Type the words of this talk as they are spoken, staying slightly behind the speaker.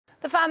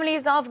The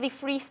families of the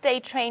Free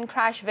State train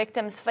crash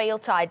victims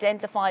failed to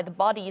identify the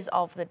bodies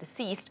of the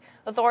deceased.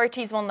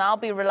 Authorities will now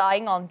be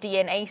relying on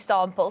DNA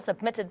samples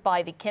submitted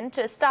by the kin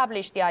to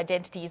establish the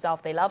identities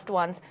of their loved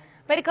ones.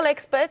 Medical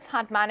experts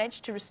had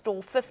managed to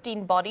restore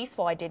 15 bodies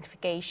for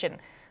identification.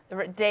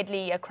 The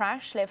deadly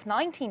crash left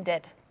 19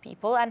 dead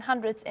people and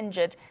hundreds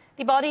injured.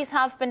 The bodies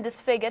have been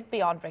disfigured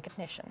beyond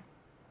recognition.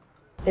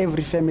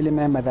 Every family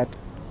member that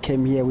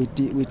came here, we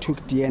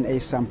took DNA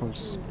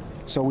samples.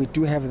 So we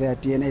do have their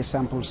DNA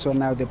samples. So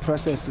now the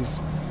process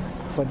is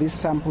for these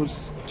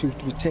samples to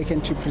be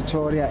taken to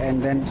Pretoria,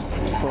 and then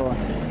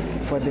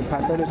for the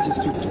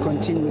pathologists to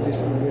continue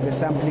with the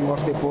sampling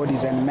of the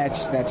bodies and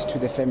match that to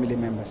the family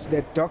members.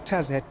 The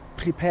doctors had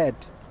prepared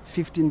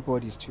 15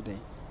 bodies today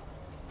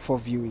for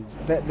viewing.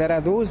 There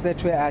are those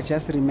that are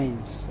just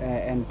remains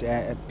and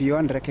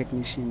beyond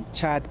recognition,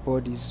 charred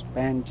bodies,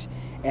 burned,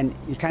 and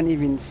you can't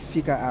even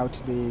figure out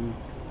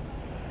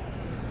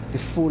the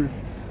full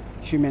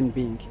human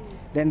being.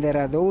 Then there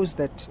are those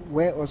that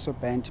were also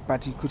burnt,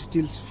 but you could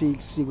still see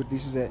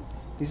this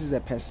is a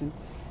person,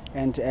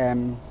 and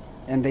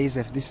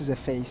this is a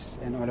face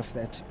and all of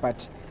that.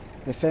 But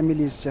the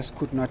families just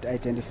could not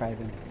identify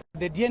them.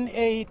 The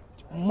DNA,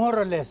 more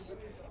or less,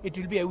 it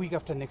will be a week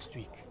after next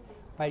week.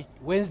 By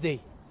Wednesday,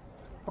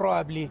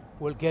 probably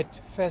we'll get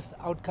first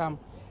outcome,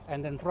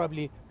 and then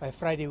probably by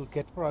Friday we'll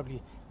get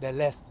probably the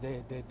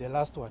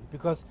last one,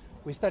 because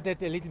we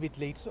started a little bit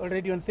late. It's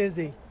already on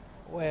Thursday,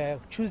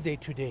 Tuesday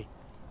today.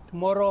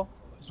 Tomorrow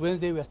is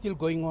Wednesday. We are still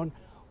going on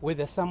with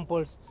the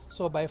samples.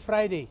 So by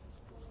Friday,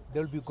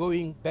 they'll be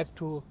going back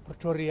to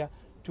Pretoria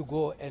to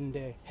go and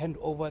hand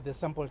over the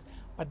samples.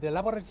 But the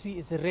laboratory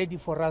is ready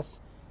for us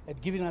at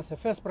giving us a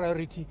first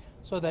priority,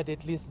 so that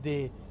at least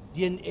the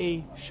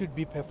DNA should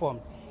be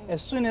performed.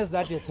 As soon as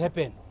that has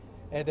happened,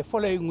 the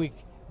following week,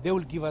 they will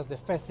give us the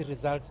first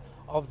results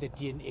of the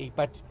DNA.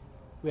 But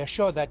we are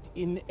sure that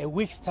in a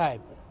week's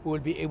time, we will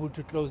be able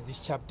to close this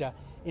chapter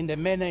in the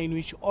manner in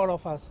which all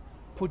of us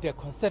put a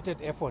concerted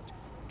effort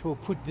to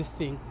put this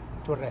thing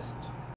to rest.